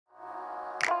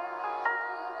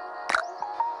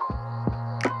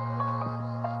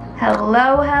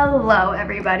Hello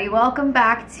everybody, welcome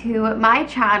back to my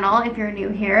channel. If you're new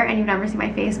here and you've never seen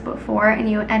my face before and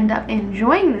you end up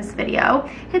enjoying this video,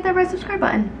 hit that red subscribe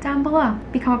button down below.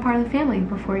 Become a part of the family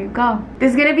before you go. This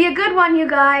is gonna be a good one, you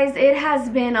guys. It has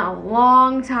been a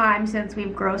long time since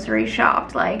we've grocery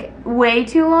shopped, like way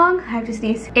too long. I have to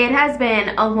sneeze. It has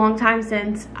been a long time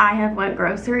since I have went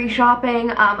grocery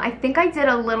shopping. I think I did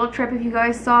a little trip, if you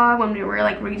guys saw, when we were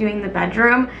like redoing the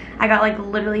bedroom. I got like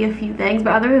literally a few things,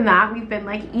 but other than that, we've been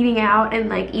like eating out and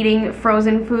like eating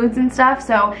frozen foods and stuff,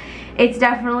 so it's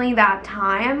definitely that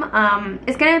time.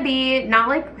 It's gonna be not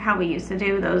like how we used to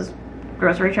do. Those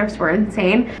grocery trips were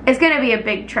insane. It's gonna be a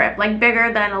big trip, like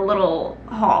bigger than a little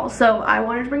haul, so I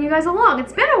wanted to bring you guys along.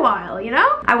 It's been a while, you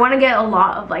know? I want to get a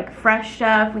lot of like fresh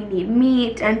stuff. We need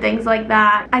meat and things like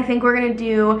that. I think we're gonna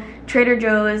do Trader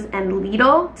Joe's and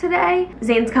Lidl today.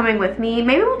 Zane's coming with me.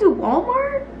 Maybe we'll do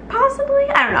Walmart, possibly?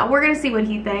 I don't know. We're gonna see what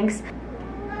he thinks.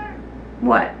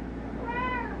 What?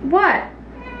 What?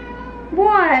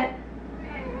 What?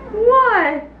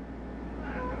 What?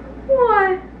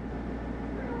 What?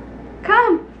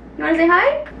 Come. You wanna say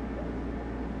hi?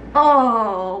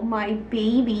 Oh, my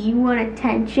baby, you want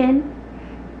attention?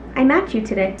 I match you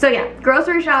today. So yeah,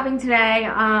 grocery shopping today.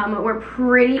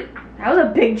 That was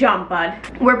a big jump, bud.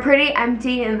 We're pretty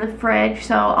empty in the fridge,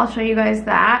 so I'll show you guys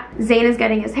that. Zane is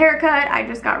getting his hair cut. I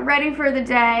just got ready for the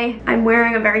day. I'm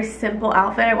wearing a very simple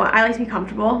outfit. I like to be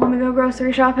comfortable when we go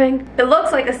grocery shopping. It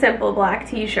looks like a simple black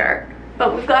t-shirt,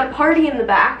 but we've got a party in the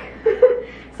back.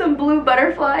 Some blue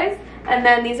butterflies. And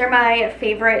then these are my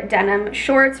favorite denim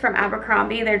shorts from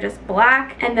Abercrombie. They're just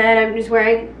black. And then I'm just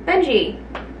wearing Benji.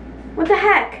 What the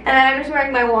heck? And then I'm just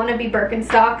wearing my wannabe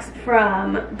Birkenstocks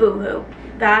from Boohoo.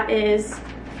 That is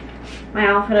my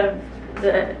outfit of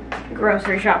the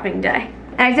grocery shopping day.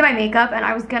 And I did my makeup, and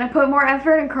I was gonna put more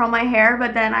effort and curl my hair,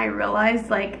 but then I realized,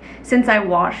 like, since I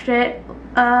washed it,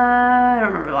 I don't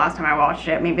remember the last time I washed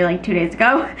it, maybe like 2 days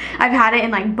ago. I've had it in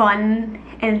like bun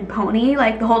and pony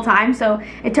like the whole time, so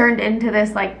it turned into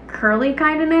this like curly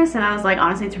kindness, and I was like,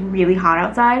 honestly, it's really hot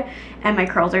outside and my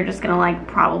curls are just gonna like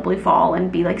probably fall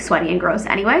and be like sweaty and gross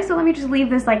anyway, so let me just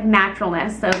leave this like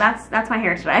naturalness. So that's my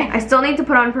hair today. I still need to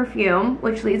put on perfume,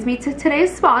 which leads me to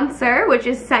today's sponsor, which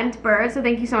is Scentbird. So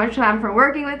thank you so much to them for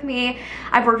working with me.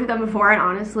 I've worked with them before and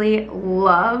honestly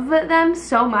love them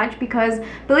so much because,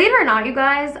 believe it or not, you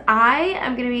guys, I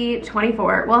am gonna be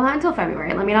 24. Well, not until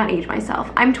February. Let me not age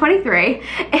myself. I'm 23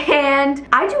 and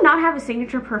I do not have a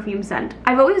signature perfume scent.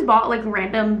 I've always bought like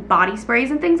random body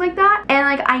sprays and things like that, and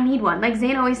like I need one. Like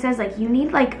Zane always says, like, you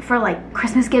need like for like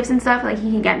Christmas gifts and stuff, like he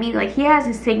can get me, like he has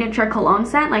his signature cologne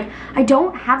scent. Like I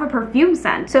don't have a perfume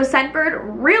scent, so Scentbird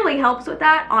really helps with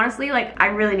that. Honestly, like I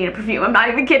really need a perfume. I'm not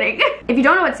even kidding. If you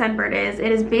don't know what Scentbird is,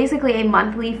 it is basically a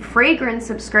monthly fragrance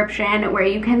subscription where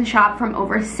you can shop from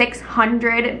over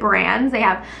 600 brands. They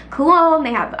have cologne,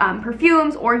 they have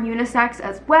perfumes, or unisex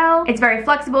as well. It's very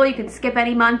flexible. You can skip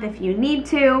any month if you need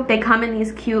to. They come in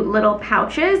these cute little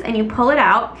pouches and you pull it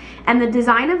out, and the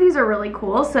design of these are really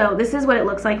cool. So this is what it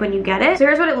looks like when you get it. So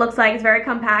here's what it looks like. It's very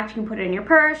compact. You can put it in your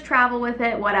purse, travel with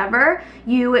it, whatever.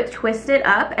 You twist it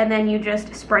up and then you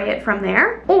just spray it from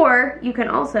there, or you can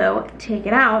also take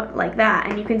it out like that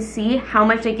and you can see how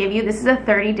much they give you. This is a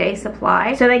 30-day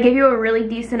supply, so they give you a really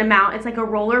decent amount. It's like a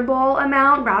rollerball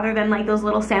amount rather than like those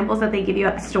little samples that they give you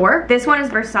at the store. This one is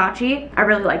Versace. I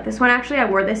really like this one actually. I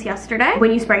wore this yesterday.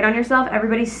 When you spray it on yourself,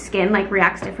 everybody's skin like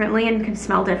reacts differently and can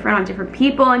smell different on different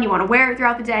people, and you want to wear it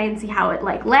throughout the day and see how it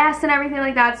like lasts and everything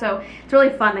like that. So it's really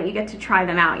fun that you get to try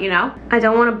them out, you know? I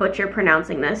don't want to butcher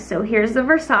pronouncing this, so here's the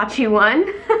Versace one.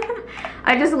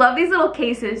 I just love these little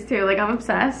cases too, like I'm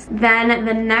obsessed. Then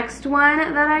the next one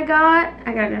that I got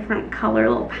a different color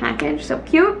little package, so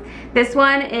cute. This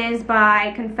one is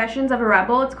by Confessions of a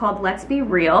Rebel. It's called Let's Be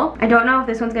Real. I don't know if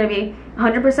this one's gonna be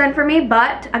 100% for me,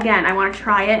 but again, I want to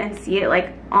try it and see it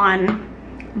like on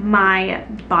my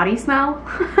body smell.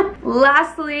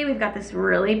 Lastly, we've got this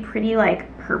really pretty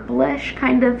like purplish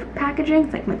kind of packaging.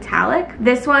 It's like metallic.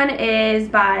 This one is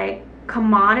by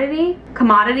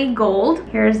Commodity Gold.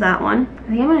 Here's that one. I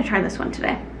think I'm gonna try this one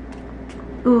today.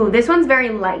 Ooh, this one's very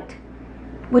light,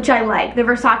 which I like. The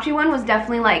Versace one was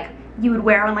definitely like you would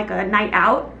wear on like a night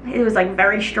out. It was like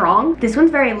very strong. This one's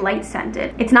very light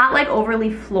scented. It's not like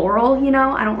overly floral, you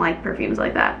know? I don't like perfumes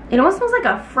like that. It almost smells like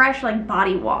a fresh like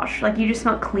body wash. Like you just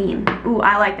smell clean. Ooh,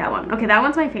 I like that one. Okay, that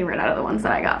one's my favorite out of the ones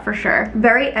that I got for sure.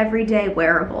 Very everyday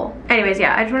wearable. Anyways,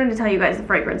 yeah, I just wanted to tell you guys the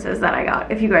fragrances that I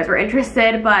got if you guys were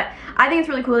interested, but I think it's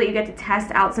really cool that you get to test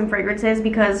out some fragrances,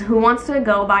 because who wants to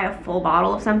go buy a full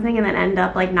bottle of something and then end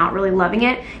up like not really loving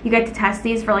it? You get to test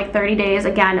these for like 30 days.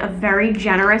 Again, a very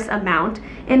generous amount amount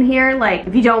in here. Like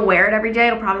if you don't wear it every day,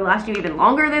 it'll probably last you even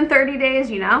longer than 30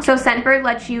 days, you know? So Scentbird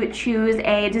lets you choose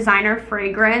a designer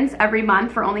fragrance every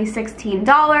month for only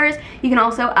 $16. You can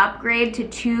also upgrade to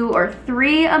 2 or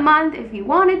 3 a month if you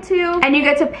wanted to. And you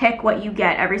get to pick what you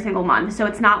get every single month. So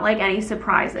it's not like any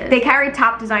surprises. They carry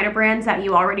top designer brands that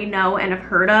you already know and have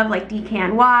heard of, like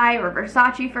DKNY or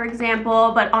Versace, for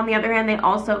example. But on the other hand, they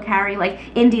also carry like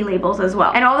indie labels as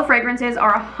well. And all the fragrances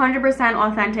are 100%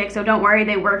 authentic, so don't worry,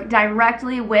 they work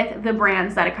directly with the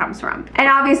brands that it comes from. And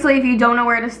obviously, if you don't know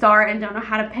where to start and don't know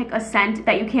how to pick a scent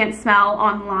that you can't smell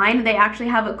online, they actually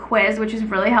have a quiz, which is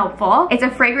really helpful. It's a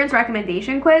fragrance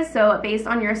recommendation quiz, so based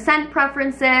on your scent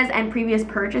preferences and previous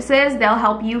purchases, they'll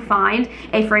help you find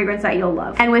a fragrance that you'll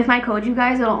love. And with my code, you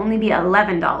guys, it'll only be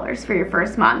 $11 for your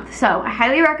first month. So I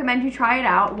highly recommend you try it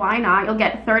out. Why not? You'll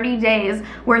get 30 days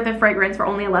worth of fragrance for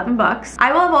only 11 bucks.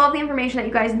 I will have all of the information that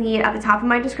you guys need at the top of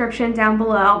my description down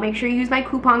below. Make sure you use my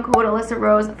coupon code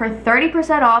AlyssaRose for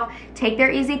 30% off. Take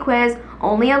their easy quiz,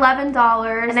 only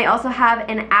 $11. And they also have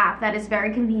an app that is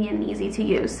very convenient and easy to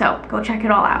use. So go check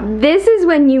it all out. This is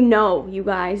when you know, you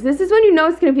guys. This is when you know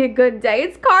it's gonna be a good day.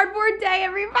 It's cardboard day,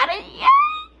 everybody. Yay!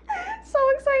 So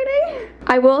exciting.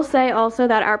 I will say also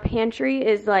that our pantry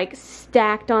is like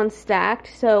stacked on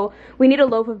stacked, so we need a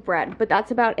loaf of bread, but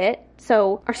that's about it.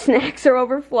 So our snacks are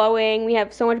overflowing. We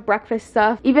have so much breakfast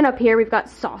stuff. Even up here, we've got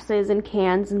sauces and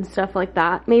cans and stuff like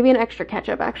that. Maybe an extra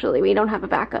ketchup, actually. We don't have a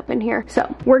backup in here.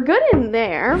 So we're good in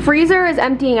there. Freezer is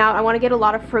emptying out. I want to get a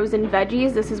lot of frozen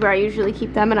veggies. This is where I usually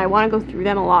keep them, and I want to go through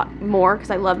them a lot more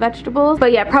because I love vegetables.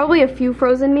 But yeah, probably a few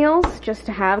frozen meals just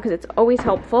to have because it's always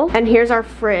helpful. And here's our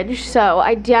fridge. So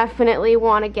I definitely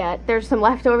want to get, there's some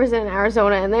leftovers in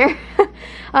Arizona in there.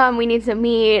 We need some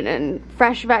meat and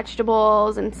fresh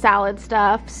vegetables and salad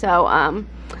stuff, so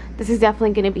this is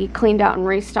definitely going to be cleaned out and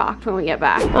restocked when we get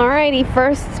back. Alrighty,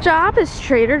 first stop is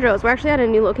Trader Joe's. We're actually at a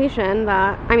new location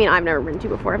that, I mean, I've never been to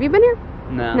before. Have you been here?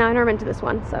 No. No, I've never been to this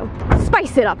one, so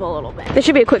spice it up a little bit. This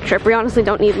should be a quick trip. We honestly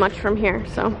don't need much from here,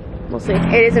 so we'll see.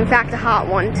 It is in fact a hot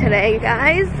one today,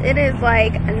 guys. It is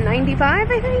like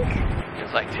 95, I think.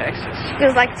 Feels like Texas.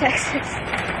 Feels like Texas.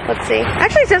 Let's see.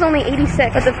 Actually, it says only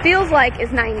 86, but the feels like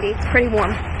is 90. It's pretty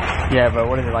warm. Yeah, but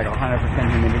what is it, like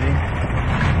 100% humidity?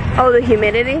 Oh, the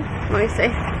humidity? Let me see.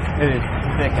 It is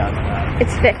thick outside.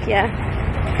 It's thick,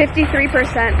 yeah.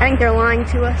 53%. I think they're lying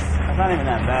to us. That's not even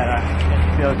that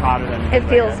bad. It feels hotter than it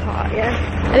feels hot,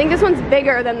 yeah. I think this one's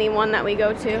bigger than the one that we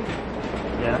go to.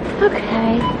 Yeah.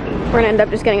 Okay. We're gonna end up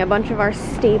just getting a bunch of our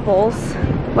staples.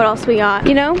 What else we got?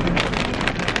 You know,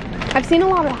 I've seen a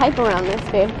lot of hype around this,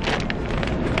 babe.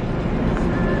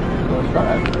 Let's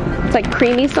try it. It's like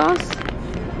creamy sauce.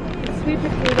 Sweet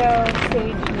potato,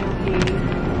 sage gnocchi.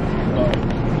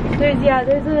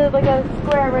 There's like a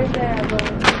square right there, but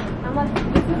unless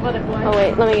this is what it was. Oh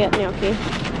wait, let me get gnocchi.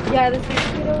 Yeah, the sweet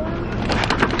potato one.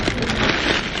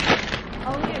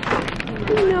 Oh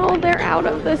yeah. No, they're out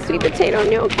of the sweet potato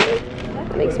gnocchi.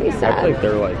 That makes me sad. I think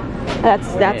they're like.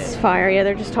 That's fire. Yeah,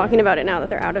 they're just talking about it now that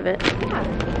they're out of it. Yeah,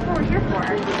 that's what we're here for.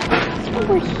 That's what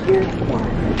we're here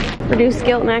for. Reduced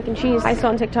guilt mac and cheese. I saw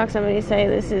on TikTok somebody say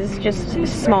this is just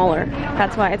smaller.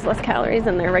 That's why it's less calories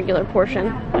than their regular portion.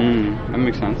 That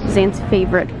makes sense. Zane's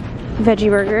favorite veggie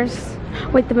burgers.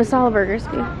 Wait, the masala burgers.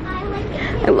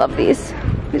 I love these.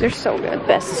 These are so good.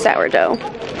 Best sourdough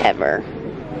ever.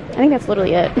 I think that's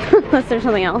literally it. Unless there's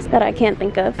something else that I can't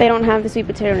think of. They don't have the sweet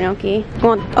potato gnocchi.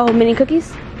 Oh, mini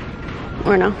cookies?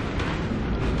 Or no?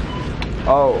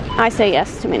 Oh. I say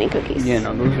yes to mini cookies. Yeah,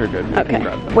 no, those are good. Okay.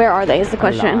 Where are they is the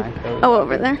question. Oh,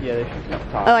 over there? Yeah, they should be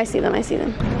up top. Oh, I see them, I see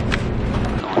them.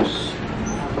 Nice.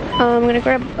 I'm gonna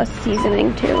grab a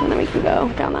seasoning too, and then we can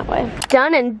go down that way.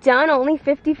 Done and done, only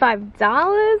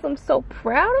 $55. I'm so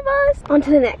proud of us. On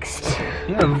to the next.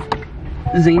 You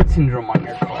have Zane syndrome on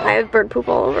your car. I have bird poop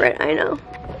all over it, I know.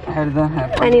 How did that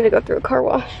happen? I need to go through a car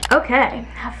wash. Okay,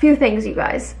 a few things, you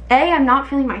guys. A, I'm not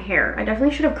feeling my hair. I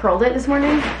definitely should have curled it this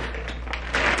morning,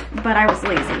 but I was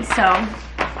lazy, so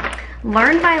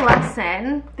learned my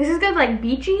lesson. This is good, like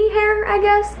beachy hair, I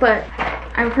guess, but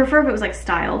I would prefer if it was like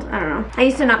styled. I don't know. I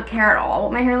used to not care at all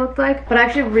what my hair looked like, but I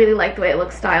actually really like the way it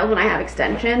looks styled when I have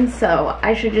extensions, so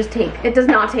I should just it does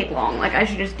not take long. Like, I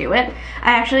should just do it.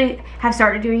 I actually have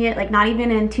started doing it, like, not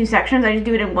even in 2 sections. I just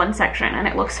do it in 1 section, and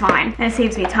it looks fine, and it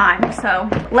saves me time. So,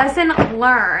 lesson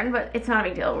learned, but it's not a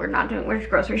big deal. We're just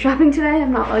grocery shopping today.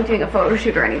 I'm not like doing a photo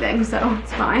shoot or anything, so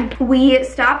it's fine. We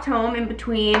stopped home in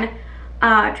between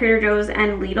Trader Joe's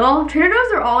and Lidl. Trader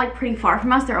Joe's are all like pretty far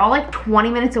from us. They're all like 20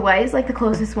 minutes away is like the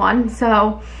closest one.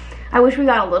 So I wish we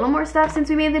got a little more stuff since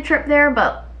we made the trip there,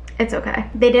 but it's okay.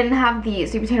 They didn't have the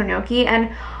sweet potato gnocchi,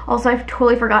 and also I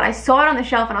totally forgot. I saw it on the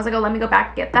shelf and I was like, oh, let me go back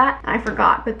and get that. And I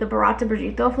forgot, but the burrata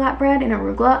burrito flatbread and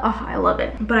arugula, oh, I love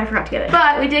it. But I forgot to get it.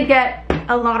 But we did get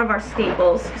a lot of our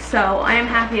staples, so I am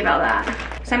happy about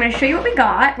that. So I'm gonna show you what we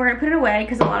got. We're gonna put it away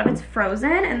because a lot of it's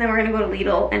frozen, and then we're gonna go to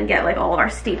Lidl and get like all of our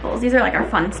staples. These are like our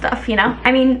fun stuff, you know?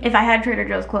 I mean, if I had Trader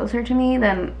Joe's closer to me,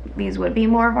 then these would be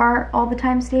more of our all the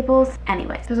time staples.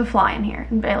 Anyways, there's a fly in here,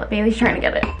 and Bailey's trying to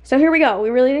get it. So here we go. We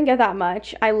really didn't get that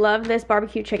much. I love this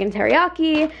barbecue chicken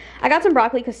teriyaki. I got some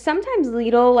broccoli because sometimes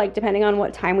Lidl, like depending on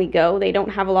what time we go, they don't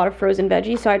have a lot of frozen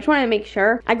veggies, so I just wanted to make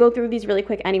sure. I go through these really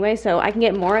quick anyway, so I can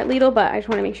get more at Lidl, but I just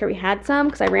want to make sure we had some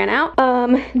because I ran out.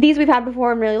 These we've had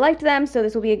before and really liked them, so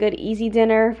this will be a good easy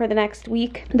dinner for the next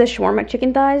week. The shawarma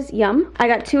chicken thighs, yum. I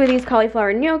got 2 of these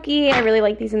cauliflower gnocchi. I really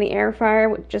like these in the air fryer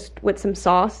with some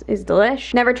sauce, is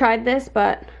delish. Never tried this,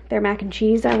 but their mac and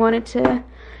cheese, I wanted to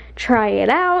try it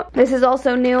out. This is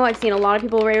also new. I've seen a lot of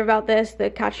people rave about this, the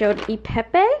cacio e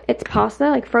pepe. It's pasta,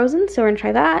 like frozen, so we're gonna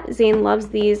try that. Zane loves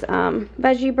these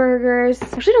veggie burgers. I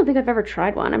actually don't think I've ever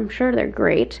tried one. I'm sure they're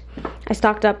great. I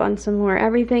stocked up on some more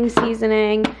everything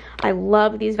seasoning. I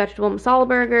love these vegetable masala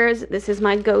burgers. This is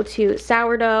my go-to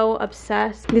sourdough,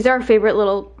 obsessed. These are our favorite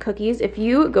little cookies. If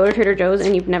you go to Trader Joe's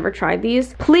and you've never tried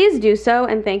these, please do so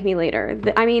and thank me later.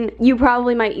 I mean, you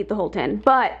probably might eat the whole tin,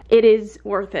 but it is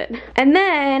worth it. And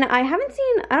then I haven't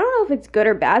seen, I don't know if it's good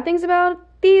or bad things about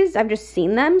these. I've just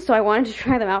seen them, so I wanted to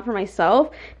try them out for myself.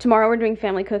 Tomorrow we're doing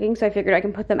family cooking, so I figured I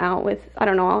can put them out with, I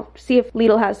don't know, I'll see if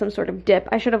Lidl has some sort of dip.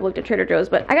 I should have looked at Trader Joe's,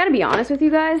 but I gotta be honest with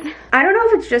you guys. I don't know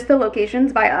if it's just the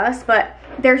locations by us, but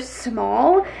they're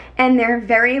small and they're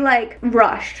very like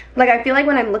rushed. Like I feel like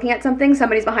when I'm looking at something,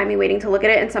 somebody's behind me waiting to look at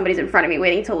it and somebody's in front of me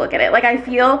waiting to look at it. Like I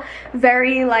feel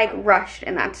very like rushed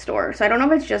in that store. So I don't know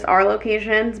if it's just our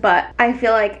locations, but I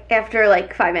feel like after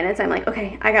like 5 minutes, I'm like,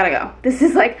 okay, I gotta go. This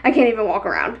is like, I can't even walk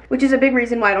around, which is a big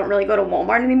reason why I don't really go to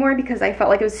Walmart anymore, because I felt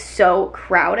like it was so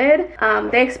crowded.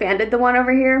 They expanded the one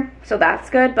over here, so that's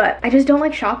good, but I just don't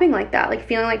like shopping like that, like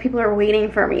feeling like people are waiting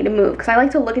for me to move, because I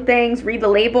like to look at things, read the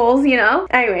labels, you know?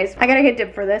 Anyways, I gotta get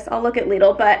dip for this. I'll look at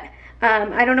Lidl, but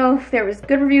I don't know if there was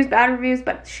good reviews, bad reviews,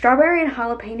 but strawberry and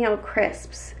jalapeno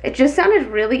crisps. It just sounded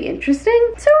really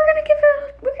interesting, so we're gonna give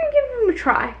them a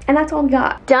try. And that's all we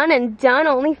got. Done and done,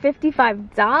 only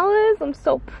 $55. I'm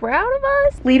so proud of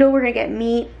us. Lidl, we're gonna get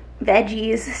meat,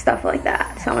 veggies, stuff like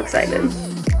that. So I'm excited.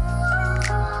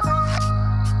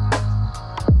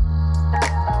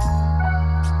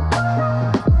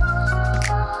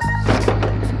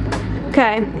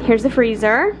 Okay, here's the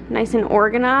freezer, nice and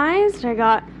organized. I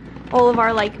got all of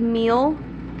our like meal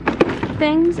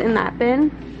things in that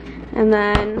bin. And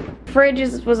then fridge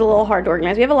was a little hard to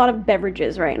organize. We have a lot of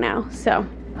beverages right now, so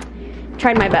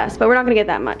tried my best, but we're not gonna get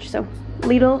that much, so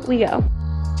Lidl we go.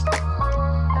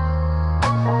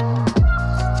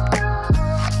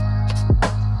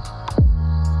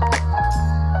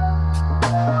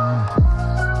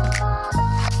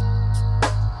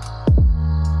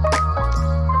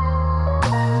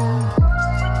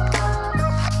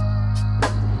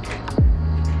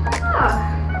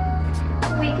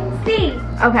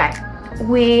 Okay,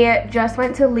 we just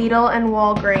went to Lidl and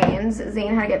Walgreens.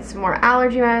 Zane had to get some more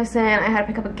allergy medicine. I had to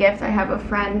pick up a gift. I have a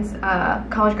friend's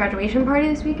college graduation party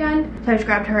this weekend, so I just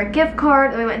grabbed her a gift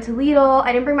card. Then we went to Lidl.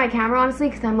 I didn't bring my camera, honestly,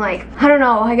 because I'm like, I don't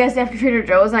know, I guess after Trader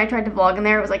Joe's and I tried to vlog in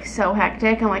there, it was like so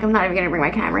hectic. I'm like, I'm not even gonna bring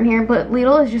my camera in here, but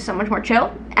Lidl is just so much more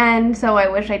chill. And so I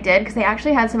wish I did, because they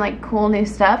actually had some like cool new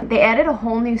stuff. They added a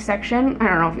whole new section. I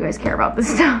don't know if you guys care about this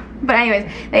stuff, but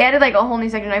anyways, they added like a whole new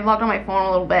section. I vlogged on my phone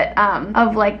a little bit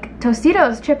of like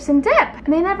Tostitos chips and dip,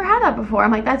 and they never had that before.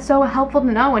 I'm like, that's so helpful to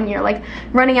know when you're like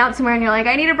running out somewhere and you're like,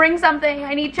 I need to bring something,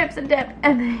 I need chips and dip,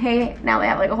 and now they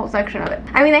have like a whole section of it.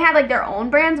 I mean, they had like their own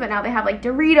brands, but now they have like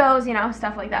Doritos, you know,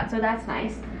 stuff like that, so that's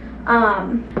nice.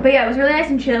 But yeah, it was really nice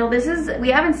and chill. We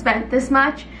haven't spent this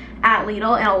much at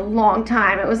Lidl in a long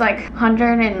time. It was like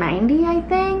 190, I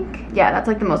think. Yeah, that's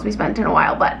like the most we spent in a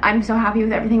while, but I'm so happy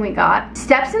with everything we got.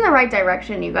 Steps in the right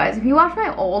direction, you guys. If you watch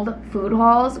my old food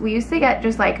hauls, we used to get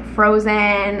just like frozen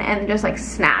and just like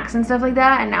snacks and stuff like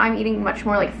that, and now I'm eating much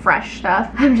more like fresh stuff.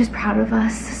 I'm just proud of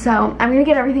us. So I'm gonna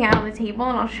get everything out on the table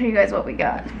and I'll show you guys what we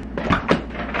got.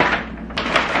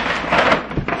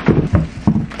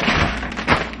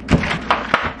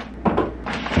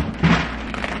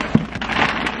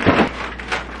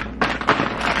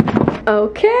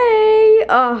 Okay,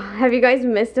 oh, have you guys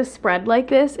missed a spread like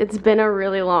this? It's been a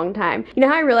really long time. You know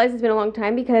how I realized it's been a long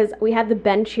time? Because we had the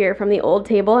bench here from the old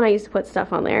table and I used to put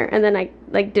stuff on there, and then I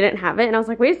like didn't have it, and I was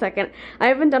like, wait a second, I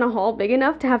haven't done a haul big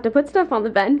enough to have to put stuff on the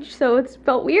bench, so it's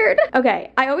felt weird.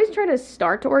 Okay, I always try to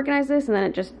start to organize this and then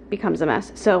it just becomes a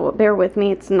mess, so bear with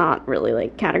me. It's not really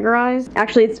like categorized.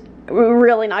 Actually, it's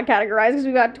really not categorized because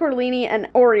we got tortellini and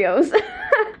Oreos.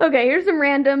 Okay, here's some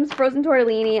randoms. Frozen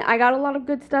tortellini. I got a lot of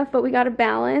good stuff, but we gotta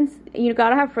balance. You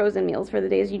gotta have frozen meals for the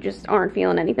days you just aren't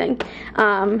feeling anything.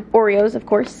 Oreos, of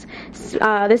course.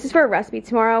 This is for a recipe.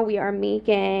 Tomorrow we are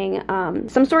making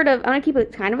some sort of, I'm gonna keep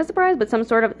it kind of a surprise, but some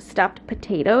sort of stuffed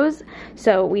potatoes.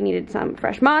 So we needed some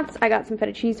fresh mozz. I got some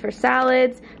feta cheese for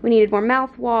salads. We needed more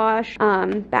mouthwash,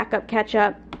 backup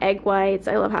ketchup, egg whites.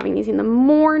 I love having these in the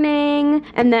morning.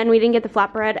 And then we didn't get the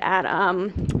flatbread at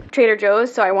Trader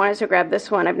Joe's, so I wanted to grab this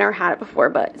one. I've never had it before,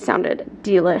 but it sounded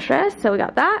delicious, so we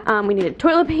got that. We needed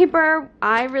toilet paper.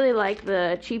 I really like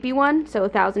the cheapy one, so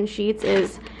 1,000 sheets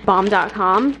is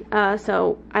bomb.com,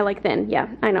 so I like thin. Yeah,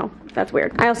 I know, that's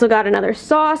weird. I also got another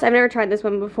sauce. I've never tried this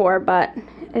one before, but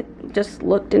it just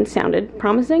looked and sounded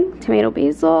promising. Tomato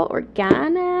basil,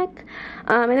 organic.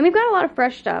 And then we've got a lot of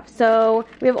fresh stuff. So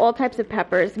we have all types of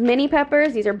peppers. Mini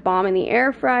peppers, these are bomb in the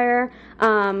air fryer.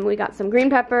 We got some green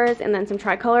peppers and then some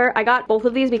tricolor. I got both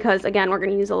of these because, again, we're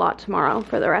gonna use a lot tomorrow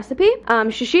for the recipe.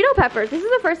 Shishito peppers. This is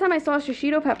the first time I saw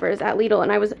shishito peppers at Lidl,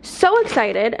 and I was so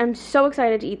excited. I'm so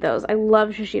excited to eat those. I love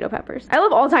shishito peppers. I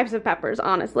love all types of peppers,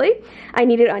 honestly. I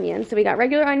needed onions. So we got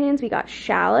regular onions, we got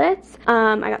shallots.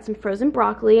 I got some frozen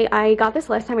broccoli. I got this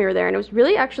last time we were there, and it was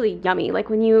really actually yummy. Like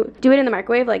when you do it in the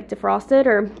microwave, like defrosted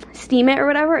or steam it or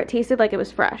whatever, it tasted like it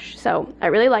was fresh. So I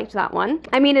really liked that one.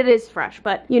 I mean, it is fresh,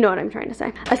 but you know what I'm trying to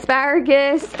say.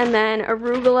 Asparagus, and then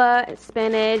arugula,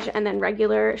 spinach, and then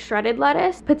regular shredded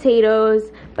lettuce,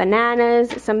 potatoes,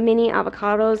 bananas, some mini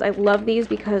avocados. I love these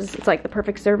because it's like the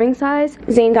perfect serving size.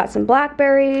 Zane got some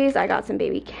blackberries. I got some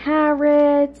baby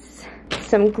carrots,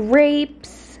 some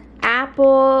grapes,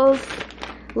 apples,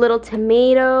 little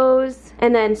tomatoes,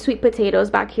 and then sweet potatoes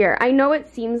back here. I know it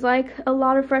seems like a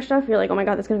lot of fresh stuff. You're like, oh my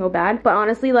god, that's gonna go bad. But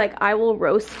honestly, like, I will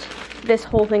roast this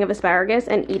whole thing of asparagus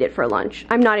and eat it for lunch.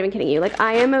 I'm not even kidding you. Like,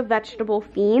 I am a vegetable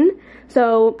fiend.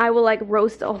 So I will like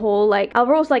roast a whole, like, I'll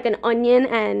roast like an onion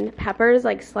and peppers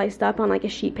like sliced up on like a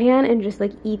sheet pan and just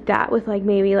like eat that with like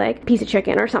maybe like a piece of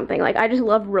chicken or something. Like, I just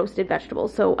love roasted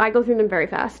vegetables. So I go through them very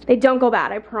fast. They don't go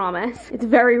bad, I promise. It's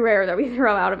very rare that we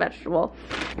throw out a vegetable.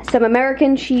 Some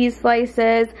American cheese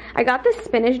slices. I got this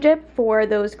spinach dip for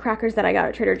those crackers that I got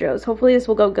at Trader Joe's. Hopefully this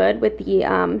will go good with the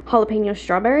jalapeno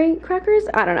strawberry crackers.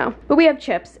 I don't know. But we have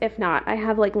chips. If not, I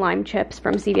have like lime chips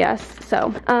from CVS.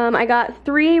 So I got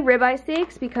 3 ribeye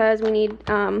steaks because we need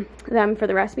them for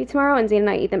the recipe tomorrow, and Zane and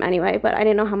I eat them anyway, but I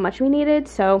didn't know how much we needed,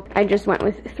 so I just went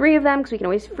with 3 of them because we can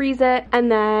always freeze it. And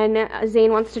then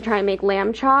Zane wants to try and make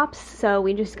lamb chops, so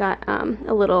we just got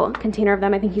a little container of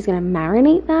them. I think he's gonna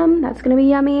marinate them. That's gonna be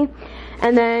yummy.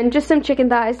 And then just some chicken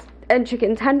thighs and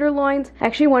chicken tenderloins. I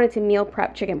actually wanted to meal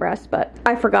prep chicken breast, but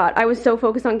I forgot. I was so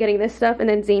focused on getting this stuff, and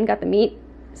then Zane got the meat.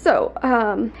 So,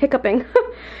 hiccuping.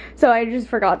 So I just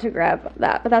forgot to grab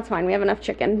that, but that's fine. We have enough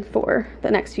chicken for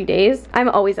the next few days. I'm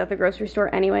always at the grocery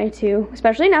store anyway, too.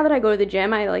 Especially now that I go to the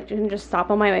gym, I like can just stop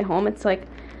on my way home. It's like,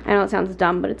 I know it sounds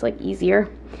dumb, but it's like easier.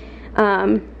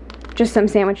 Just some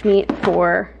sandwich meat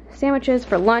for sandwiches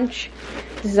for lunch.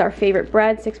 This is our favorite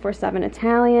bread, 647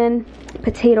 Italian.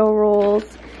 Potato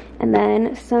rolls. And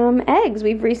then some eggs.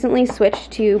 We've recently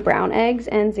switched to brown eggs,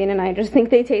 and Zane and I just think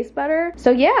they taste better.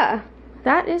 So yeah.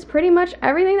 That is pretty much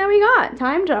everything that we got.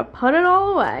 Time to put it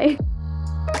all away.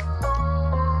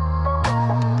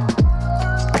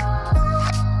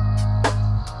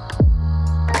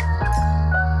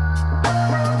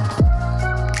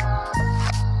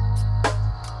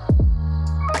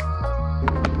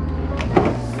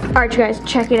 Alright, you guys,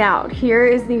 check it out. Here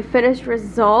is the finished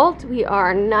result. We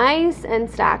are nice and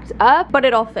stacked up, but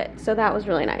it all fit, so that was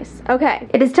really nice. Okay,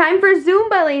 it is time for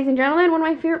Zumba, ladies and gentlemen, one of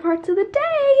my favorite parts of the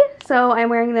day. So I'm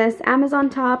wearing this Amazon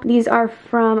top. These are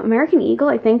from American Eagle.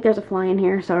 I think there's a fly in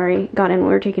here, sorry. Got in when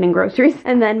we were taking in groceries.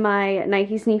 And then my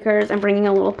Nike sneakers. I'm bringing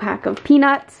a little pack of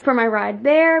peanuts for my ride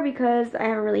there because I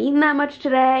haven't really eaten that much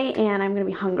today and I'm gonna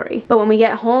be hungry. But when we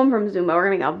get home from Zumba, we're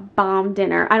gonna make a bomb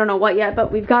dinner. I don't know what yet,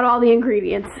 but we've got all the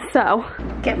ingredients. So,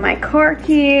 get my car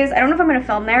keys. I don't know if I'm gonna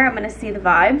film there. I'm gonna see the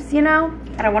vibes, you know?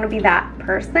 I don't wanna be that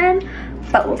person,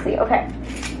 but we'll see. Okay,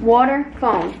 water,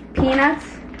 phone, peanuts.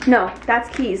 No,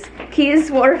 that's keys. Keys,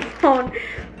 water, phone,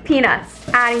 peanuts.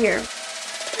 Out of here.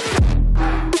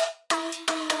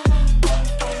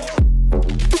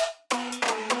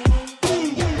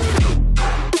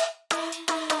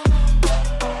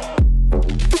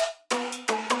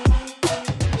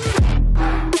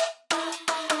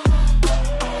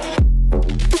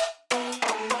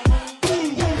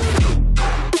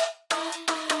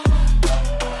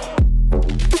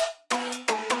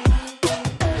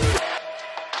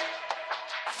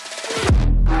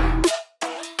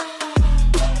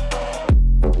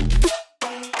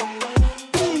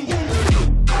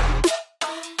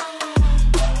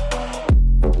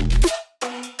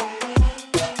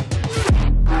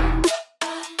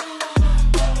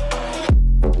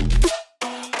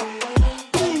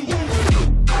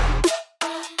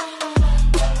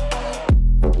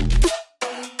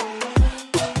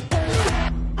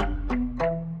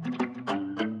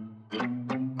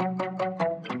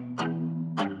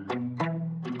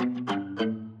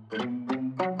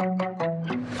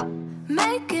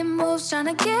 trying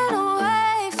to get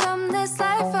away from this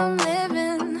life I'm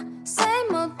living.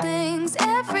 Same old things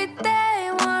every day,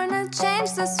 wanna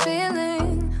change this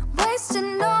feeling.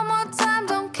 Wasting no more time,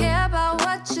 don't care about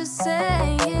what you're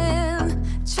saying.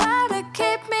 Try to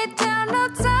keep me down, no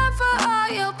time for all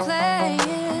your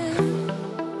playing.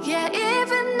 Yeah,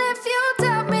 even if you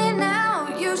doubt me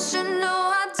now, you should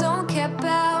know I don't care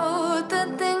about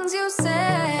the things you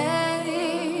say.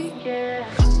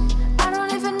 I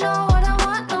don't even know what I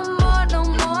want no more, no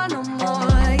more, no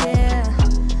more, yeah.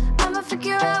 I'ma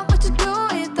figure out what to do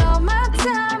with all my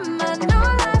time, my new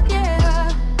life,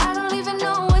 yeah. I don't even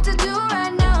know what to do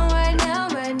right now, right now,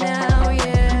 right now,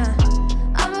 yeah.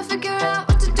 I'ma figure out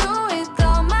what to do with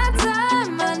all my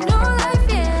time, my new life,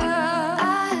 yeah.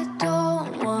 I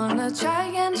don't wanna try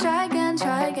again, try again,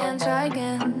 try again, try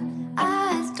again.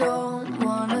 I don't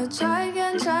wanna try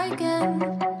again, try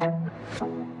again.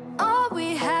 All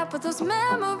we had were those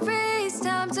memories,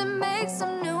 time to make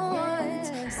some new ones.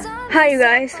 Hi you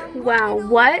guys. Wow,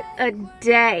 what a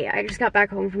day. I just got back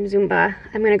home from Zumba.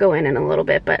 I'm gonna go in a little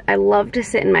bit, but I love to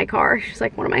sit in my car. It's just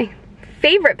like one of my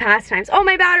favorite pastimes. Oh,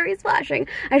 my battery is flashing.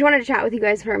 I just wanted to chat with you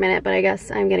guys for a minute, but I guess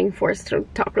I'm getting forced to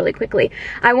talk really quickly.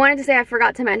 I wanted to say I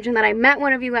forgot to mention that I met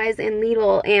one of you guys in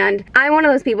Lidl, and I'm one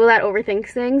of those people that overthinks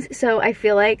things, so I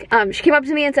feel like she came up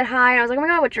to me and said hi, and I was like, oh my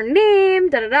god, what's your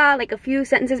name? Da da da, like a few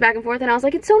sentences back and forth, and I was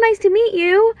like, it's so nice to meet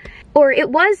you. Or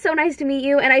it was so nice to meet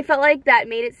you, and I felt like that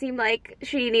made it seem like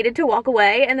she needed to walk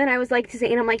away, and then I was like to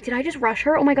Zane, I'm like, did I just rush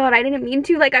her? Oh my god, I didn't mean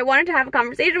to. Like, I wanted to have a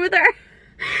conversation with her.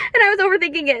 And I was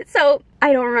overthinking it. So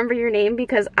I don't remember your name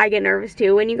because I get nervous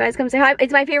too when you guys come say hi.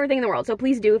 It's my favorite thing in the world, so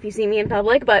please do if you see me in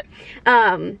public, but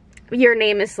your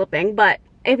name is slipping. But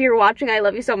if you're watching, I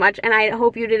love you so much, and I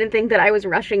hope you didn't think that I was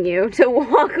rushing you to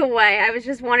walk away. I was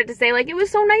just wanted to say, like, it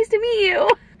was so nice to meet you.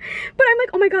 But I'm like,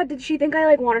 oh my god, did she think I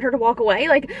like wanted her to walk away?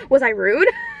 Like, was I rude?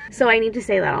 So I need to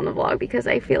say that on the vlog, because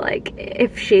I feel like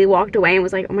if she walked away and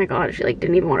was like, oh my god, she like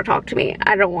didn't even want to talk to me,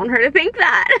 I don't want her to think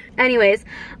that. Anyways,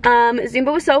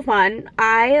 Zumba was so fun.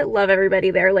 I love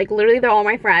everybody there. Like, literally they're all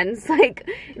my friends. Like,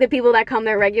 the people that come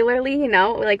there regularly, you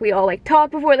know, like we all like talk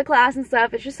before the class and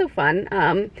stuff. It's just so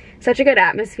fun. Such a good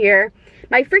atmosphere.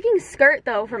 My freaking skirt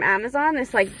though from Amazon,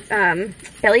 this like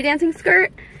belly dancing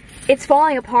skirt, it's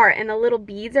falling apart and the little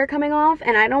beads are coming off,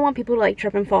 and I don't want people to like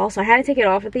trip and fall, so I had to take it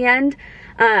off at the end.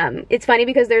 It's funny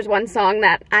because there's one song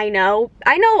that I know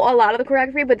a lot of the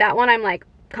choreography, but that one I'm like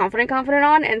confident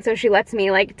on, and so she lets me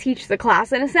like teach the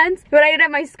class in a sense. But I didn't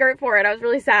have my skirt for it. I was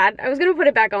really sad. I was gonna put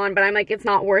it back on, but I'm like, it's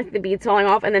not worth the beads falling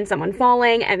off and then someone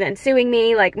falling and then suing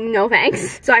me. Like, no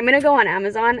thanks. So I'm gonna go on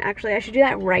Amazon. Actually, I should do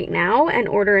that right now and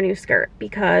order a new skirt,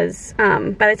 because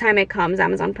by the time it comes,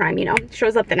 Amazon Prime, you know,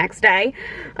 shows up the next day,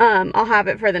 I'll have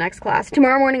it for the next class.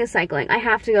 Tomorrow morning is cycling. I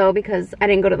have to go because I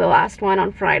didn't go to the last one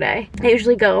on Friday. I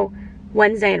usually go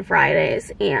Wednesday and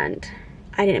Fridays, and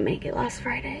I didn't make it last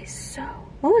Friday, so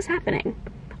what was happening?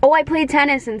 Oh, I played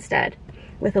tennis instead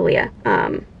with Allisa.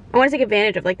 I want to take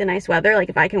advantage of like the nice weather. Like,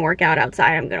 if I can work out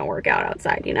outside, I'm gonna work out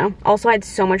outside, you know? Also, I had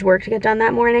so much work to get done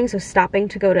that morning, so stopping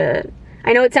to go to,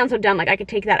 I know it sounds so dumb, like I could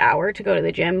take that hour to go to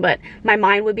the gym, but my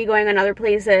mind would be going on other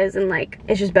places, and like,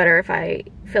 it's just better if I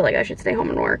feel like I should stay home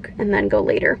and work and then go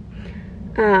later.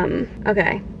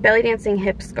 Okay, belly dancing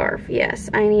hip scarf. Yes,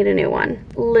 I need a new one.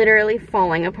 Literally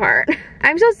falling apart.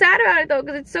 I'm so sad about it though,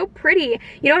 because it's so pretty.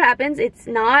 You know what happens? It's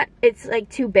like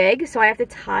too big, so I have to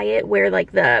tie it where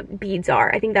like the beads are.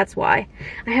 I think that's why.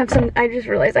 I just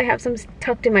realized I have some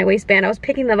tucked in my waistband. I was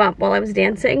picking them up while I was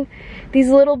dancing. These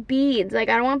little beads, like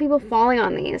I don't want people falling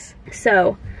on these.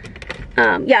 So,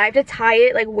 yeah, I have to tie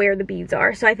it like where the beads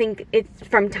are. So I think it's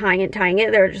from tying it,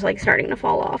 they're just like starting to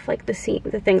fall off. Like the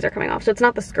things are coming off. So it's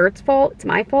not the skirt's fault, it's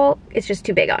my fault. It's just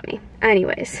too big on me.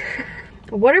 Anyways,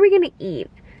 what are we gonna eat?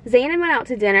 Zayn went out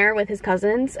to dinner with his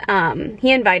cousins.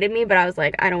 He invited me, but I was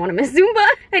like, I don't want to miss Zumba.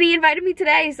 And he invited me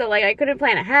today, so like I couldn't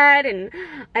plan ahead, and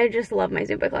I just love my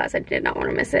Zumba class. I did not want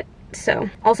to miss it. So,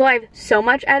 also I have so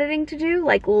much editing to do.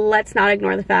 Like, let's not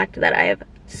ignore the fact that I have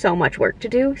so much work to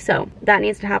do, so that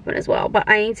needs to happen as well. But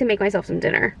I need to make myself some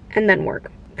dinner and then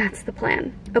work. That's the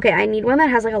plan. Okay, I need one that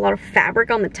has like a lot of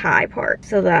fabric on the tie part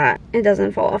so that it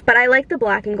doesn't fall off. But I like the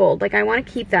black and gold. Like, I want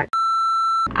to keep that.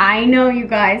 I know, you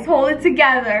guys. Hold it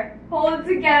together. Hold it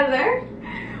together.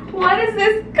 What is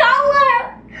this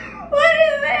color? What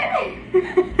is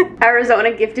it?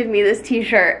 Arizona gifted me this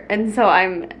t-shirt, and so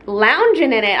I'm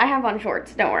lounging in it. I have on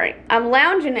shorts, don't worry. I'm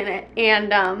lounging in it,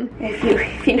 and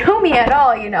if you know me at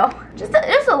all, you know, just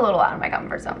a little out of my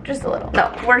comfort zone, just a little.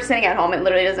 No, we're sitting at home. It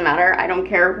literally doesn't matter. I don't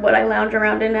care what I lounge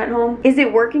around in at home. Is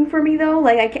it working for me though?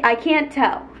 Like, I can't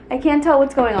tell. I can't tell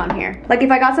what's going on here. Like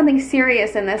if I got something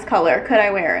serious in this color, could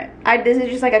I wear it? This is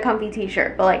just like a comfy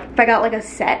t-shirt, but like if I got like a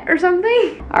set or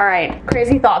something. All right,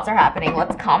 crazy thoughts are happening.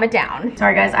 Let's calm it down.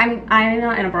 Sorry guys, I'm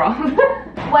not in a bra.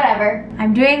 Whatever.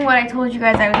 I'm doing what I told you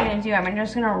guys I was gonna do. I'm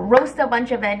just gonna roast a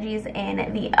bunch of veggies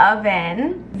in the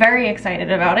oven. Very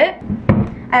excited about it.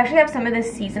 I actually have some of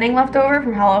this seasoning left over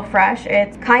from HelloFresh.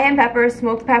 It's cayenne pepper,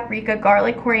 smoked paprika,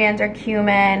 garlic, coriander,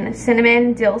 cumin,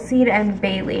 cinnamon, dill seed, and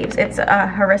bay leaves. It's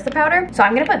a harissa powder. So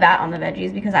I'm gonna put that on the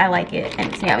veggies because I like it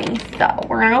and it's yummy. So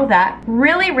we're gonna go with that.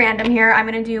 Really random here. I'm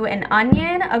gonna do an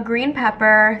onion, a green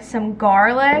pepper, some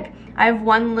garlic. I have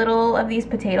one little of these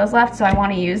potatoes left, so I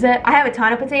want to use it. I have a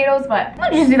ton of potatoes, but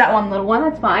I'll just do that one little one,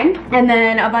 that's fine. And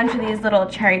then a bunch of these little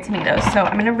cherry tomatoes. So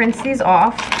I'm gonna rinse these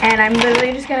off, and I'm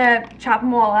literally just gonna chop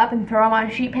them all up and throw them on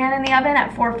a sheet pan in the oven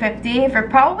at 450 for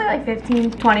probably like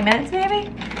 15-20 minutes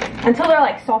maybe, until they're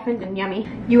like softened and yummy.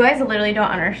 You guys literally don't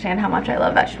understand how much I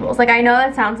love vegetables. Like I know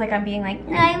that sounds like I'm being like,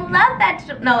 I love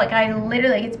vegetables. No, like I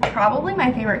literally, it's probably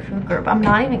my favorite food group. I'm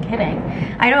not even kidding.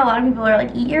 I know a lot of people are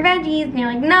like, eat your veggies, and you're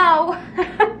like, no.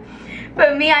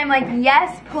 But me, I'm like,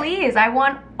 yes, please. I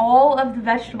want all of the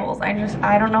vegetables. I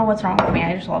don't know what's wrong with me.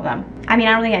 I just love them. I mean,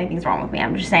 I don't think anything's wrong with me.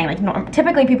 I'm just saying, like,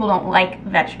 typically people don't like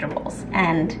vegetables,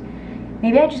 and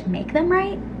maybe I just make them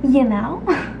right, you know?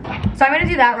 So I'm gonna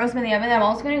do that, roast them in the oven. I'm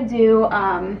also gonna do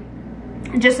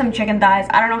just some chicken thighs.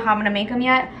 I don't know how I'm gonna make them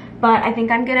yet, but I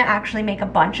think I'm gonna actually make a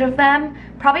bunch of them,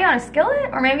 probably on a skillet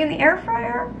or maybe in the air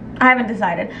fryer. I haven't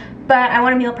decided, but I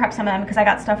want to meal prep some of them because I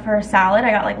got stuff for a salad.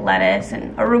 I got like lettuce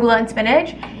and arugula and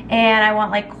spinach, and I want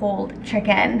like cold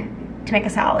chicken to make a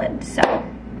salad. So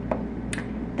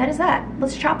that is that.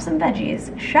 Let's chop some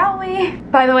veggies, shall we?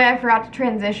 By the way, I forgot to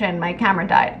transition. My camera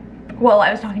died. Well, I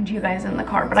was talking to you guys in the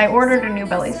car, but I ordered a new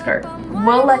belly skirt.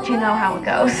 We'll let you know how it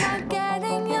goes.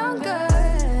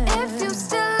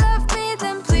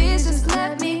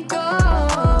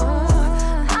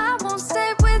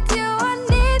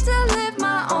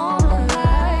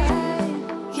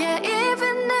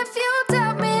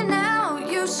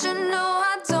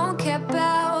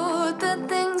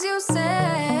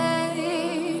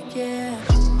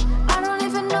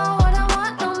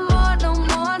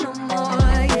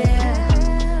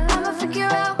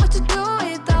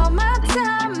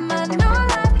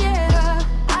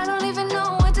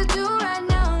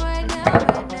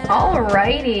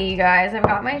 Alrighty, you guys, I've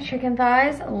got my chicken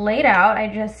thighs laid out. I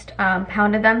just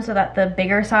pounded them so that the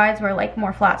bigger sides were like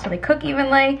more flat so they cook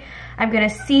evenly. I'm gonna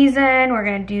season. We're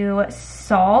gonna do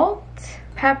salt,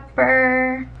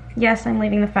 pepper. Yes, I'm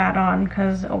leaving the fat on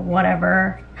because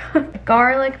whatever.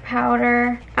 Garlic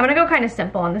powder. I'm gonna go kind of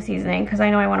simple on the seasoning because I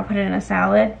know I want to put it in a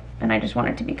salad and I just want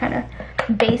it to be kind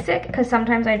of basic because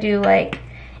sometimes I do like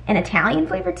an Italian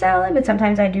flavored salad, but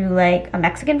sometimes I do like a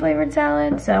Mexican flavored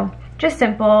salad. So just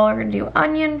simple. We're gonna do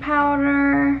onion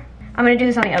powder. I'm gonna do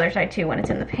this on the other side too when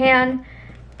it's in the pan.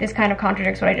 This kind of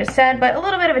contradicts what I just said, but a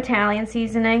little bit of Italian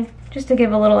seasoning just to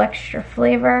give a little extra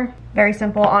flavor. Very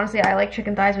simple. Honestly, I like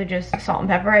chicken thighs with just salt and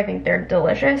pepper. I think they're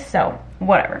delicious, so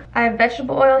whatever. I have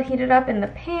vegetable oil heated up in the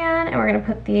pan, and we're gonna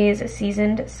put these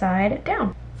seasoned side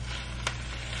down.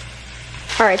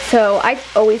 All right, so I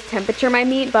always temperature my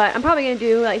meat, but I'm probably gonna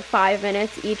do like 5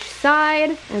 minutes each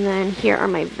side. And then here are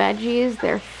my veggies.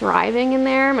 They're thriving in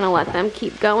there. I'm gonna let them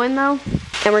keep going though.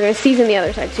 And we're gonna season the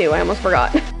other side too. I almost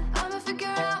forgot.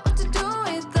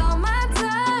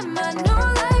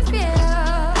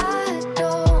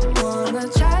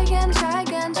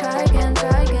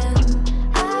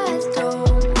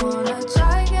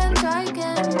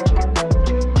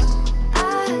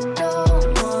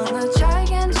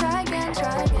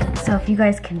 So if you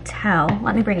guys can tell,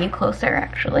 let me bring you closer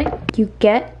actually. You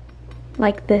get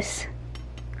like this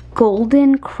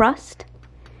golden crust.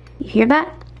 You hear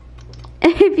that?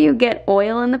 If you get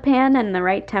oil in the pan and the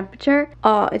right temperature,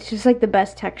 oh, it's just like the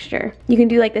best texture. You can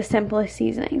do like the simplest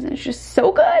seasonings and it's just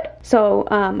so good. So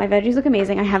my veggies look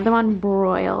amazing. I have them on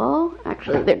broil.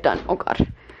 Actually, they're done. Oh gosh.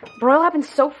 Broil happens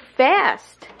so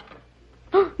fast.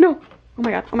 Oh no. Oh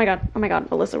my god. Oh my god. Oh my god.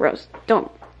 Allisa Rose.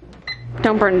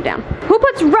 Don't burn it down. Who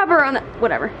puts rubber on the,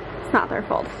 whatever. It's not their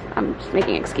fault. I'm just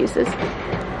making excuses.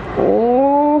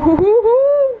 Oh, hoo, hoo,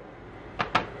 hoo.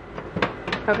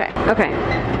 Okay,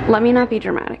 okay. Let me not be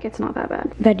dramatic. It's not that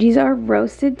bad. Veggies are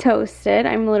roasted, toasted.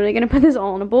 I'm literally gonna put this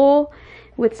all in a bowl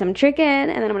with some chicken, and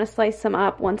then I'm gonna slice them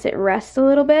up once it rests a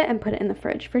little bit and put it in the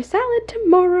fridge for salad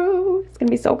tomorrow. It's gonna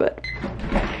be so good.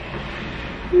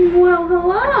 Well,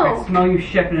 hello. I smell you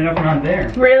chefing it up around there.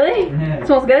 Really? Yeah. It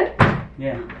smells good?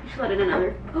 Yeah. You should let in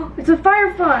another. Oh, it's a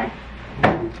firefly.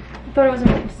 I thought it was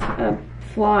a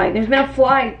fly. There's been a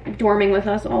fly dorming with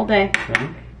us all day. Okay.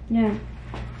 Yeah.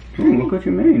 Ooh, look what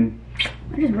you made.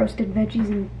 I just roasted veggies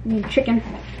and made chicken.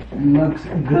 Looks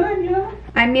good, yeah.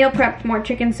 I meal prepped more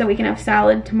chicken so we can have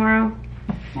salad tomorrow.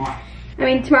 Nice. I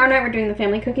mean, tomorrow night we're doing the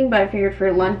family cooking, but I figured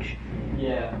for lunch,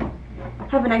 Yeah.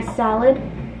 have a nice salad.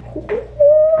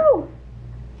 Ooh.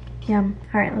 Yum.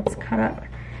 All right, let's cut up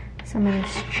some of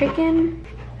this chicken.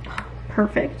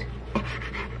 Perfect.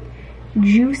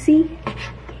 Juicy.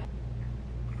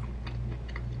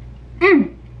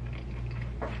 Mmm.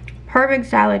 Perfect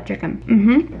salad chicken.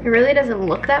 It really doesn't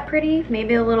look that pretty.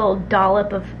 Maybe a little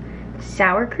dollop of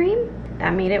sour cream.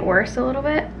 That made it worse a little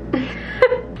bit.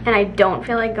 And I don't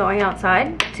feel like going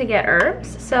outside to get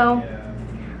herbs, so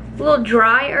a little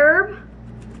dry herb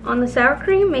on the sour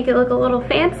cream, make it look a little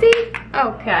fancy.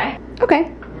 Okay.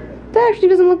 Okay, that actually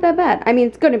doesn't look that bad. I mean,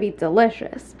 it's gonna be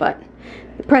delicious, but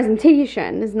the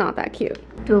presentation is not that cute.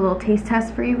 Do a little taste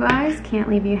test for you guys. Can't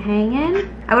leave you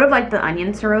hanging. I would have liked the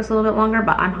onions to roast a little bit longer,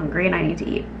 but I'm hungry and I need to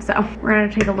eat. So we're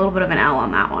gonna take a little bit of an L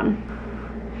on that one.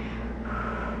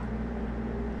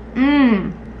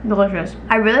 Mmm, delicious.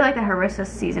 I really like the hibiscus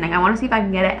seasoning. I wanna see if I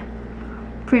can get it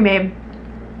pre-made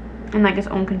in like its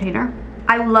own container.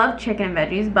 I love chicken and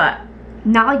veggies, but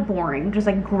not like boring, just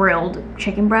like grilled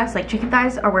chicken breasts. Like chicken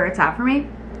thighs are where it's at for me.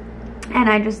 And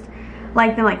I just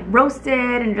like them like roasted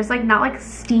and just like not like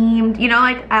steamed, you know,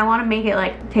 like I want to make it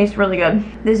like taste really good.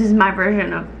 This is my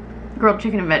version of grilled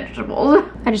chicken and vegetables.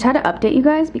 I just had to update you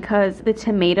guys because the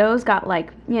tomatoes got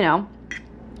like, you know,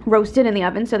 roasted in the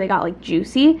oven, so they got like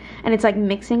juicy, and it's like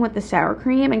mixing with the sour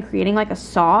cream and creating like a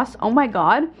sauce. Oh my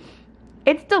god,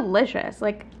 it's delicious.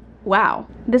 Like, wow,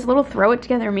 this little throw it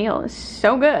together meal is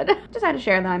so good. Just had to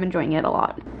share that I'm enjoying it a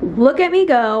lot. Look at me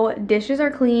go. Dishes are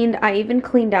cleaned. I even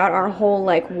cleaned out our whole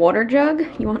like water jug.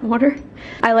 You want water?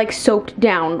 I like soaked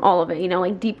down all of it, you know,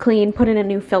 like deep clean, put in a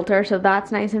new filter, so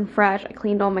that's nice and fresh. I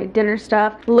cleaned all my dinner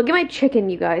stuff. Look at my chicken,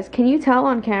 you guys. Can you tell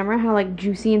on camera how like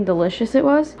juicy and delicious it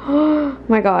was? Oh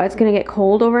my god, it's gonna get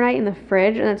cold overnight in the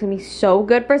fridge, and it's gonna be so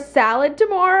good for salad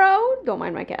tomorrow. Don't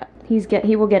mind my cat. He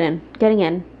will get in. Getting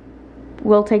in.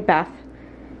 We'll take bath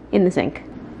in the sink.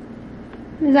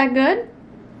 Is that good?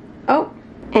 Oh.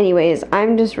 Anyways,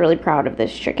 I'm just really proud of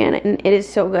this chicken, and it is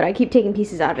so good. I keep taking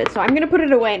pieces out of it, so I'm gonna put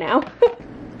it away now.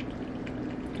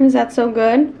 Is that so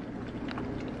good?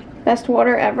 Best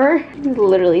water ever. I'm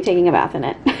literally taking a bath in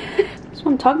it. That's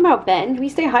what I'm talking about, Ben. We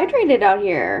stay hydrated out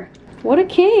here. What a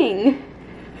king.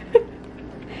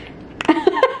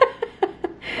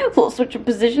 Little switch of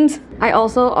positions. I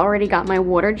also already got my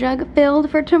water jug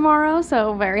filled for tomorrow,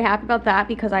 so very happy about that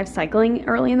because I have cycling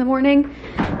early in the morning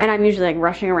and I'm usually like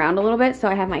rushing around a little bit, so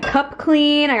I have my cup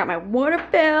clean, I got my water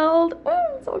filled.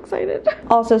 Oh, I'm so excited.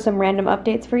 Also, some random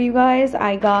updates for you guys.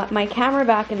 I got my camera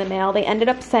back in the mail. They ended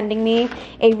up sending me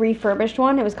a refurbished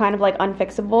one. It was kind of like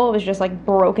unfixable. It was just like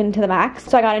broken to the max.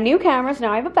 So I got a new camera, so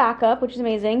now I have a backup, which is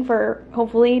amazing for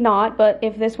hopefully not, but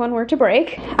if this one were to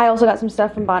break. I also got some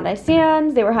stuff from Bondi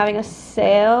Sands. They were having a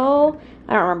sale.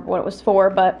 I don't remember what it was for,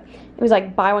 but it was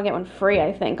like buy one get one free,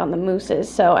 I think, on the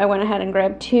mousses. So I went ahead and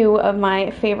grabbed two of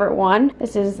my favorite one.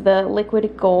 This is the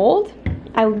liquid gold.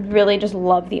 I really just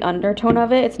love the undertone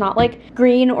of it. It's not like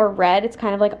green or red, it's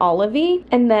kind of like olivey.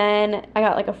 And then I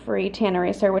got like a free tan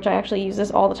eraser, which I actually use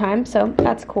this all the time, so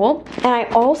that's cool. And I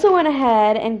also went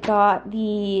ahead and got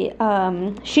the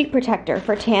sheet protector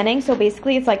for tanning. So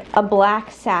basically it's like a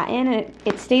black satin, and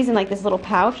it stays in like this little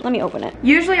pouch. Let me open it.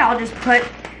 Usually I'll just put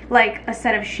like a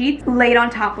set of sheets laid on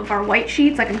top of our white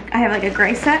sheets. Like I have like a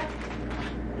gray set.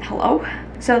 Hello?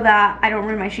 So that I don't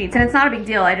ruin my sheets. And it's not a big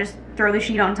deal. I just throw the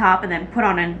sheet on top and then put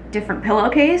on a different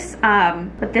pillowcase.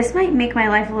 But this might make my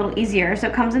life a little easier. So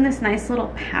it comes in this nice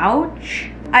little pouch.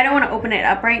 I don't want to open it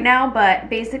up right now, but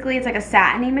basically it's like a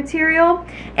satiny material.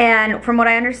 And from what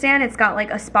I understand, it's got like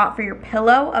a spot for your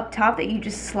pillow up top that you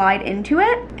just slide into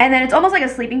it. And then it's almost like a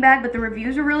sleeping bag, but the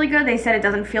reviews are really good. They said it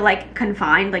doesn't feel like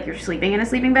confined, like you're sleeping in a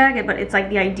sleeping bag, but it's like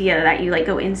the idea that you like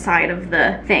go inside of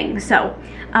the thing. So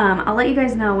I'll let you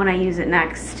guys know when I use it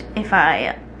next if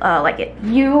I like it.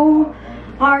 You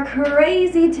are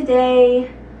crazy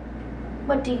today.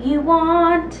 What do you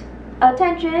want?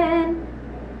 Attention.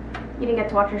 You didn't get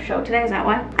to watch your show today, is that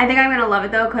why? I think I'm gonna love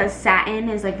it though, because satin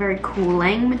is like very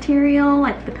cooling material.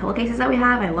 Like the pillowcases that we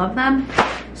have, I love them.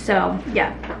 So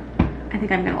yeah, I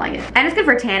think I'm gonna like it. And it's good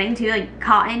for tanning too. Like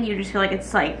cotton, you just feel like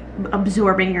it's like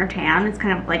absorbing your tan. It's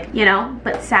kind of like, you know,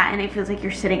 but satin, it feels like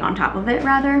you're sitting on top of it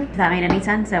rather. If that made any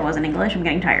sense. That wasn't English, I'm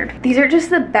getting tired. These are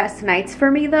just the best nights for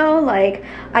me though. Like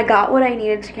I got what I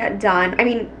needed to get done. I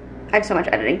mean, I have so much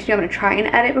editing to do. I'm gonna try and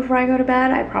edit before I go to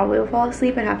bed. I probably will fall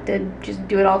asleep and have to just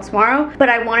do it all tomorrow. But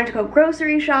I wanted to go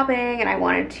grocery shopping, and I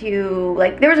wanted to,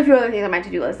 like, there was a few other things on my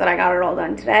to-do list that I got it all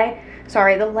done today.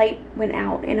 Sorry, the light went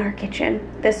out in our kitchen.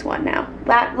 This one now.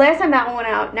 Last time that one went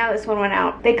out, now this one went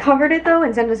out. They covered it though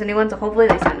and sent us a new one, so hopefully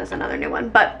they send us another new one.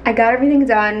 But I got everything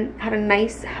done, had a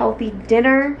nice healthy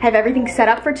dinner, have everything set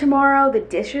up for tomorrow. The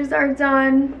dishes are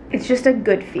done. It's just a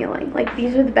good feeling. Like,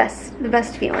 these are the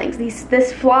best feelings.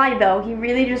 This fly though, he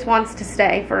really just wants to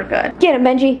stay for good. Get him,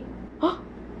 Benji.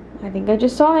 I think I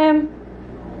just saw him.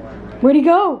 Where'd he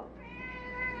go?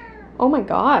 Oh my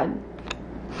God.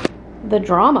 The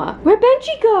drama. Where'd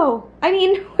Benji go? I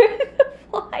mean, where did the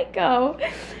fly go?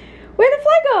 Where'd the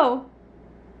fly go?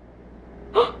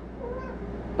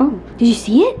 Oh, did you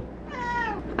see it?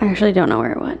 I actually don't know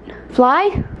where it went.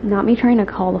 Fly? Not me trying to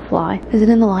call the fly. Is it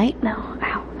in the light? No.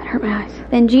 Ow, that hurt my eyes.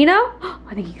 Benjino?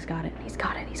 I think he's got it. He's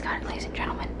got it. He's got it, ladies and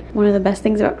gentlemen. One of the best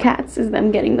things about cats is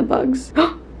them getting the bugs.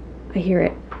 I hear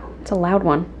it. It's a loud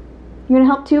one. You gonna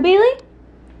help too, Bailey?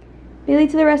 Bailey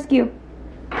to the rescue.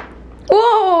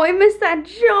 Whoa, I missed that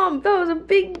jump. That was a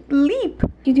big leap.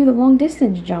 You do the long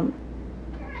distance jump.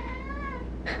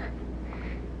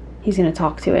 He's gonna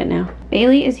talk to it now.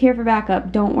 Bailey is here for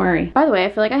backup, don't worry. By the way, I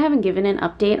feel like I haven't given an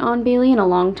update on Bailey in a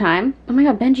long time. Oh my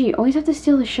God, Benji, you always have to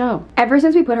steal the show. Ever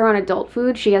since we put her on adult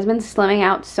food, she has been slimming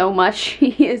out so much. She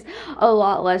is a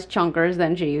lot less chunkers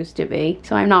than she used to be.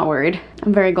 So I'm not worried.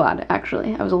 I'm very glad,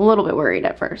 actually. I was a little bit worried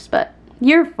at first, but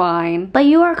you're fine. But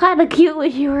you are kind of cute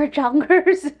when you were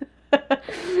chunkers.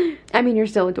 I mean, you're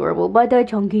still adorable, but the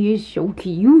chunky is so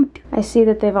cute. I see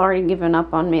that they've already given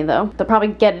up on me though. They'll probably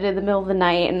get it in the middle of the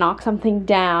night and knock something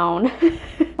down.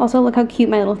 Also, look how cute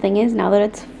my little thing is now that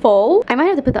it's full. I might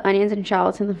have to put the onions and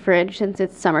shallots in the fridge since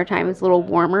it's summertime. It's a little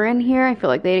warmer in here. I feel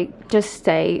like they just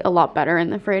stay a lot better in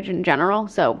the fridge in general,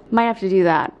 so might have to do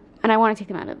that. And I want to take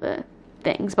them out of the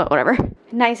things, but whatever.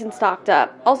 Nice and stocked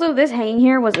up. Also, this hanging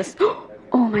here was this.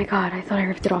 Oh my God, I thought I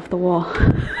ripped it off the wall.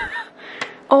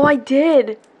 Oh, I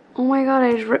did. Oh my God,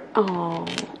 I just ripped.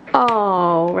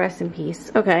 Oh, rest in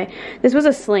peace. Okay, this was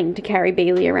a sling to carry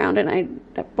Bailey around, and I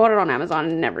bought it on Amazon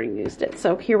and never used it.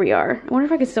 So here we are. I wonder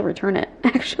if I could still return it,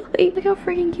 actually. Look how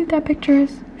freaking cute that picture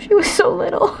is. She was so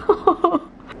little.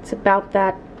 It's about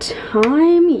that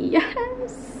time,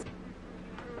 yes.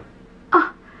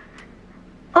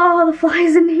 Oh, the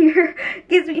flies in here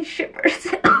gives me shivers.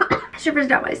 Shivers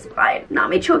down my spine. Not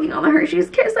me choking on the Hershey's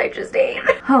Kiss I just ate.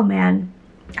 Oh man.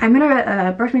 I'm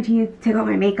gonna brush my teeth, take off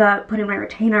my makeup, put in my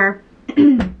retainer,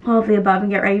 all of the above,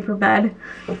 and get ready for bed.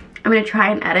 I'm gonna try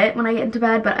and edit when I get into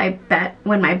bed, but I bet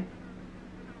when my...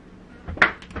 It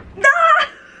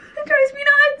drives me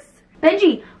nuts!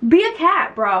 Benji, be a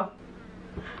cat, bro.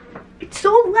 It's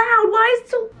so loud, why is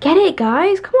it so... Get it,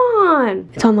 guys, come on.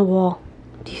 It's on the wall.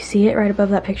 Do you see it right above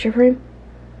that picture frame?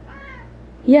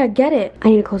 Yeah, get it. I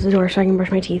need to close the door so I can brush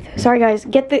my teeth. Sorry guys,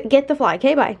 get the fly,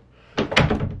 okay, bye.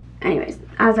 Anyways,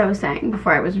 as I was saying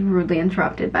before I was rudely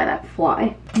interrupted by that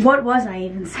fly. What was I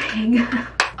even saying?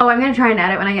 Oh, I'm gonna try and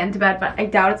edit when I get into bed, but I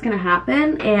doubt it's gonna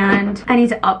happen. And I need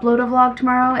to upload a vlog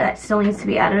tomorrow. That still needs to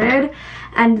be edited.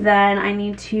 And then I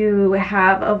need to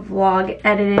have a vlog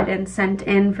edited and sent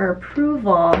in for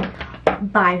approval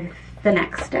by the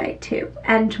next day too.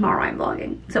 And tomorrow I'm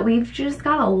vlogging. So we've just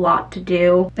got a lot to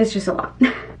do. It's just a lot.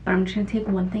 But I'm just gonna take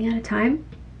one thing at a time.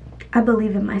 I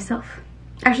believe in myself.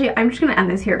 Actually, I'm just gonna end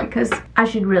this here because I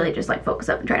should really just like focus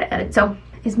up and try to edit. So,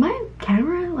 is my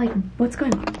camera like, what's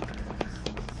going on?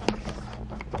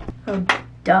 Oh,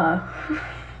 duh.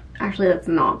 Actually, that's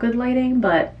not good lighting,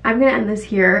 but I'm gonna end this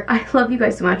here. I love you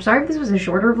guys so much. Sorry if this was a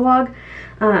shorter vlog.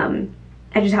 I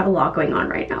just have a lot going on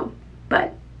right now,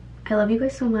 but I love you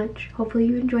guys so much. Hopefully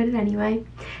you enjoyed it anyway.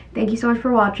 Thank you so much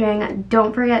for watching.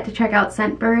 Don't forget to check out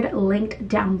Scentbird, linked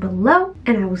down below,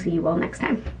 and I will see you all next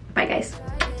time. Bye, guys.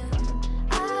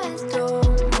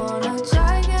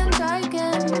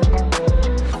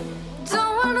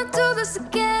 Don't wanna do this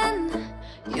again.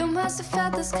 You must have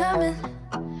felt this coming.